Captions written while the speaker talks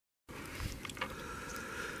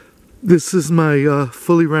This is my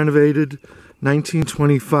fully renovated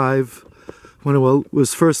 1925. When it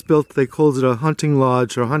was first built, they called it a hunting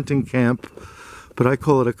lodge or hunting camp, but I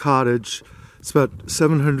call it a cottage. It's about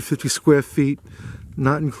 750 square feet,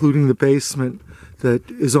 not including the basement that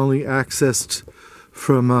is only accessed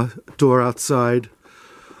from a door outside.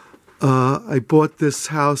 I bought this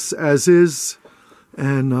house as is,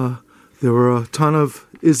 and there were a ton of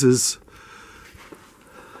ises.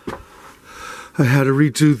 I had to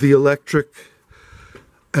redo the electric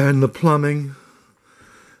and the plumbing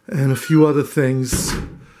and a few other things.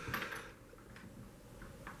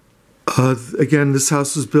 Again, this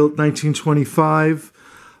house was built 1925.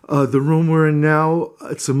 The room we're in now,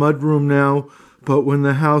 it's a mud room now, but when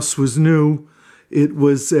the house was new, it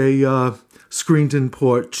was a screened-in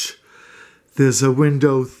porch. There's a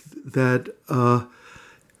window that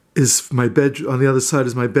is my bed. On the other side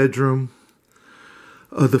is my bedroom.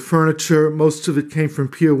 The furniture, most of it came from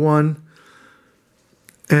Pier 1.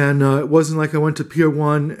 And it wasn't like I went to Pier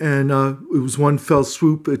 1 and it was one fell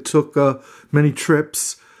swoop. It took many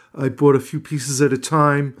trips. I bought a few pieces at a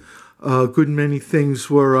time. A good many things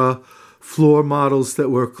were floor models that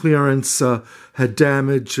were clearance, had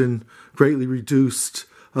damage and greatly reduced.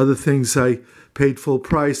 Other things I paid full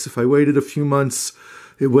price. If I waited a few months,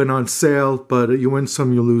 it went on sale, but you win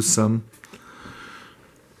some, you lose some.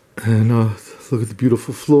 And look at the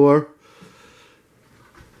beautiful floor.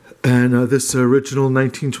 And this original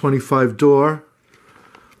 1925 door.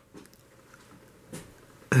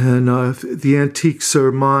 And the antiques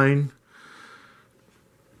are mine.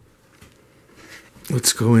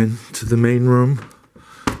 Let's go into the main room.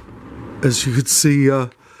 As you can see,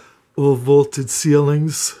 all vaulted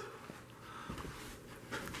ceilings.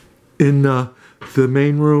 In the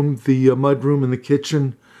main room, the mud room and the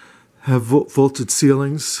kitchen have vaulted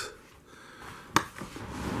ceilings.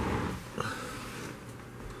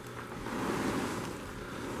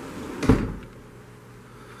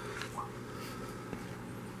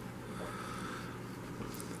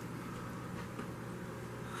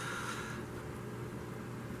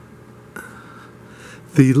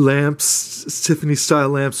 The lamps, Tiffany style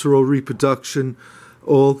lamps, are all reproduction.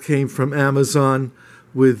 All came from Amazon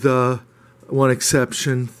with one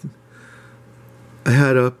exception. I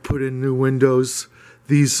had to put in new windows.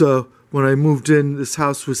 These, when I moved in, this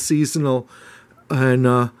house was seasonal, and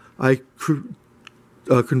I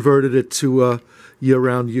converted it to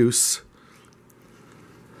year-round use.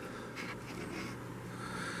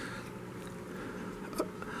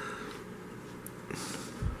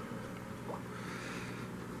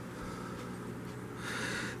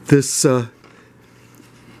 This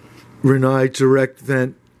Generac direct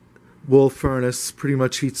vent wall furnace pretty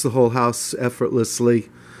much heats the whole house effortlessly.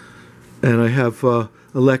 And I have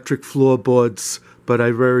electric floorboards, but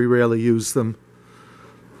I very rarely use them.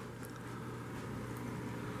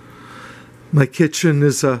 My kitchen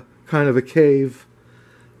is a kind of a cave,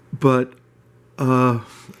 but I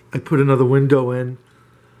put another window in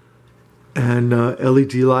and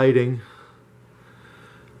LED lighting.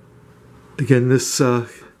 Again, this all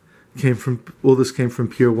this came from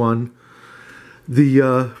Pier 1.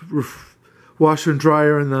 The washer and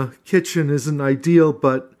dryer in the kitchen isn't ideal,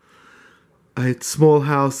 but it's a small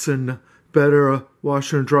house and better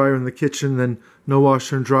washer and dryer in the kitchen than no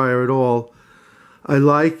washer and dryer at all. I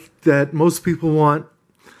like that most people want,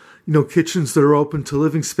 kitchens that are open to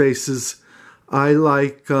living spaces. I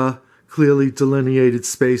like clearly delineated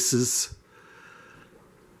spaces.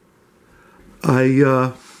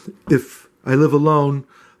 If I live alone,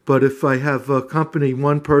 but if I have company,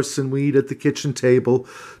 one person, we eat at the kitchen table.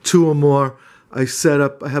 Two or more, I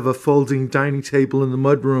have a folding dining table in the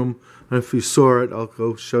mudroom. And if you saw it, I'll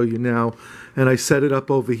go show you now. And I set it up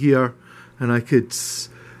over here, and I could,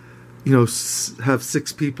 have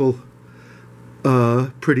 6 people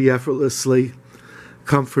pretty effortlessly,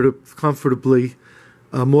 comfortably.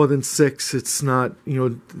 More than 6, it's not,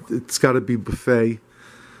 it's got to be buffet.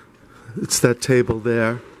 It's that table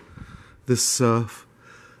there. This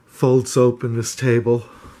folds open, this table.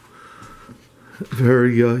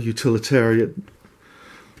 Very utilitarian.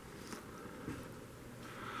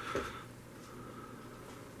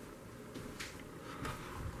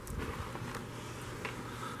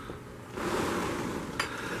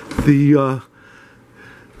 The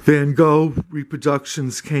Van Gogh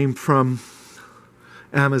reproductions came from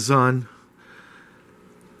Amazon.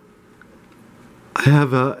 I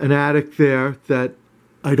have an attic there that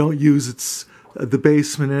I don't use. It's the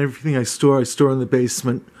basement, and everything I store in the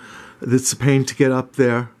basement. It's a pain to get up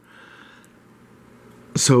there,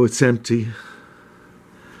 so it's empty.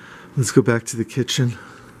 Let's go back to the kitchen.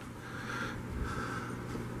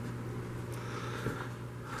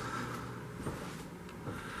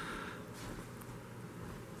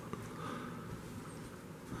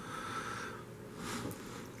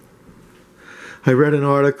 I read an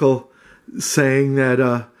article saying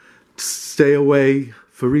that stay away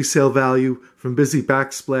for resale value from busy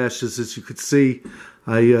backsplashes. As you could see,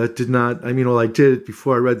 I did not, I mean, well, I did it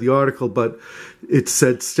before I read the article, but it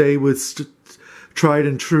said stay with tried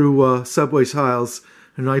and true subway tiles,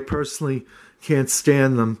 and I personally can't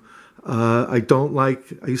stand them. I don't like,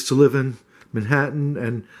 I used to live in Manhattan,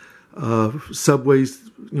 and subways,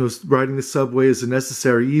 riding the subway is a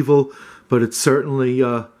necessary evil, but it's certainly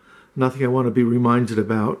nothing I want to be reminded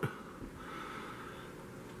about.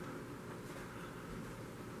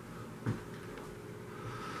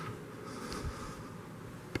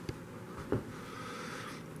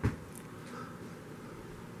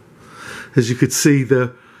 As you could see,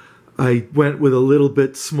 I went with a little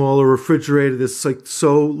bit smaller refrigerator. There's like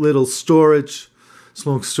so little storage. It's a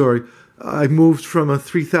long story. I moved from a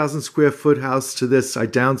 3,000 square foot house to this. I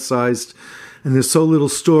downsized, and there's so little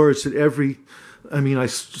storage that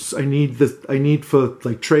I need for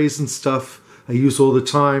like trays and stuff. I use all the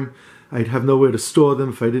time. I'd have nowhere to store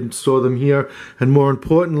them if I didn't store them here. And more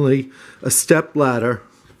importantly, a step ladder.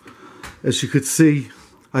 As you could see,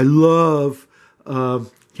 I love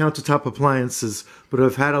countertop appliances, but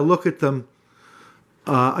I've had a look at them.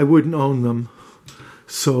 I wouldn't own them.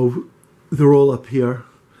 So they're all up here.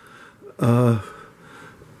 An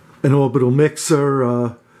orbital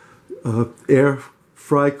mixer, air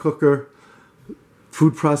fry cooker,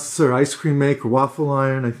 food processor, ice cream maker, waffle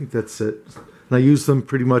iron. I think that's it. And I use them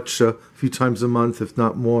pretty much a few times a month, if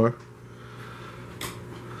not more.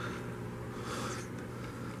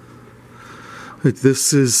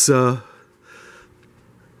 This is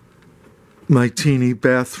my teeny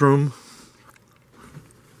bathroom.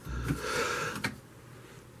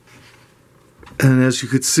 And as you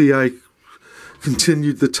could see, I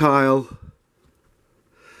continued the tile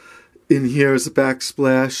in here as a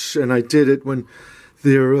backsplash, and I did it when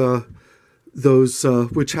there those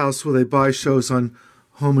Which House Will They Buy shows on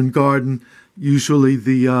Home and Garden. Usually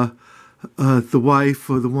the wife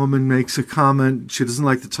or the woman makes a comment. She doesn't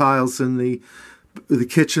like the tiles in the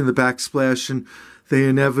kitchen, the backsplash, and they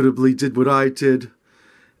inevitably did what I did,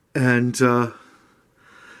 and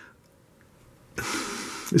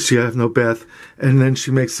she have no bath. And then she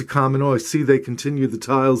makes a comment, oh, I see they continue the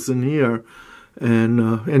tiles in here. And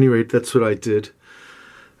at any rate, that's what I did.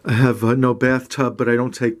 I have no bathtub, but I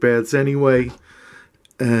don't take baths anyway.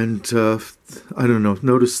 And I don't know,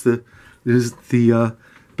 notice the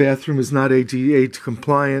bathroom is not ADA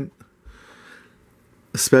compliant,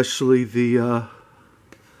 especially the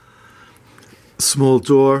small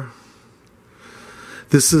door.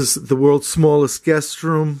 This is the world's smallest guest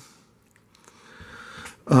room.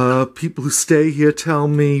 People who stay here tell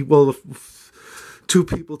me, well, two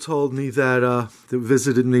people told me that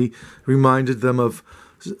visited me, reminded them of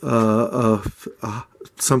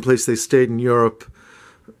someplace they stayed in Europe,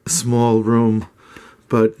 a small room.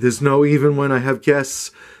 But there's no, even when I have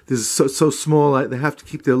guests, this is so small, they have to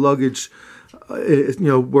keep their luggage,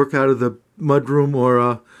 work out of the mudroom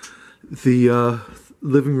or the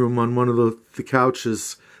living room on one of the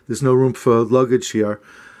couches. There's no room for luggage here.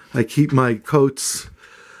 I keep my coats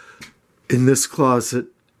in this closet,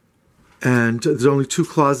 and there's only 2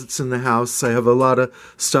 closets in the house. I have a lot of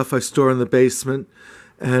stuff I store in the basement,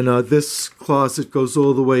 and this closet goes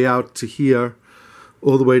all the way out to here,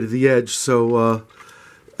 all the way to the edge, so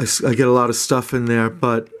I get a lot of stuff in there.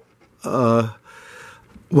 But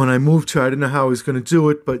when I moved here, I didn't know how I was going to do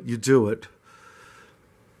it, but you do it.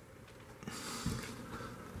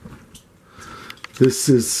 This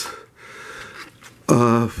is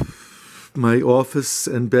my office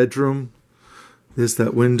and bedroom. There's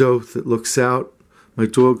that window that looks out. My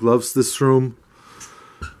dog loves this room.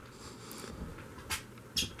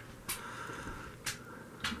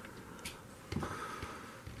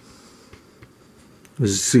 As you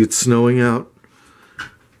see, it's snowing out.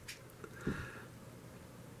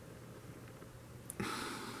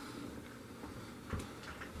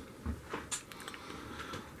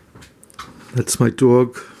 That's my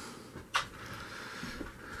dog.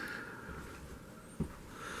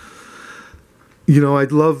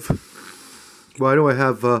 I'd love... Why do I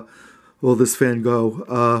have all this Van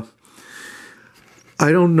Gogh?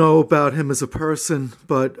 I don't know about him as a person,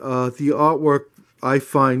 but the artwork I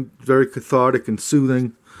find very cathartic and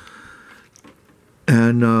soothing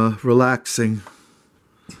and relaxing.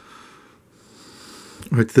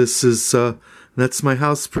 Right, this is... that's my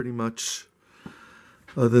house pretty much.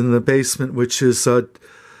 Other than the basement, which is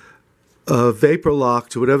vapor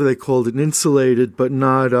locked or whatever they called it, insulated, but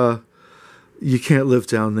not, you can't live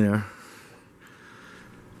down there.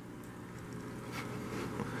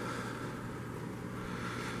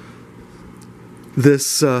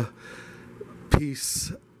 This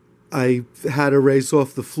piece I had to raise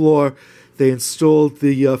off the floor. They installed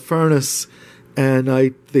the furnace, and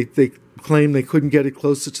they claimed they couldn't get it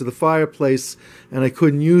closer to the fireplace, and I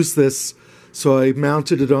couldn't use this, so I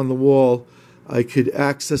mounted it on the wall. I could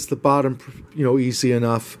access the bottom, easy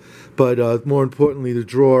enough, but more importantly, the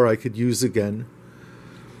drawer I could use again.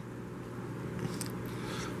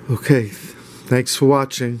 Okay, thanks for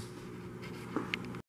watching.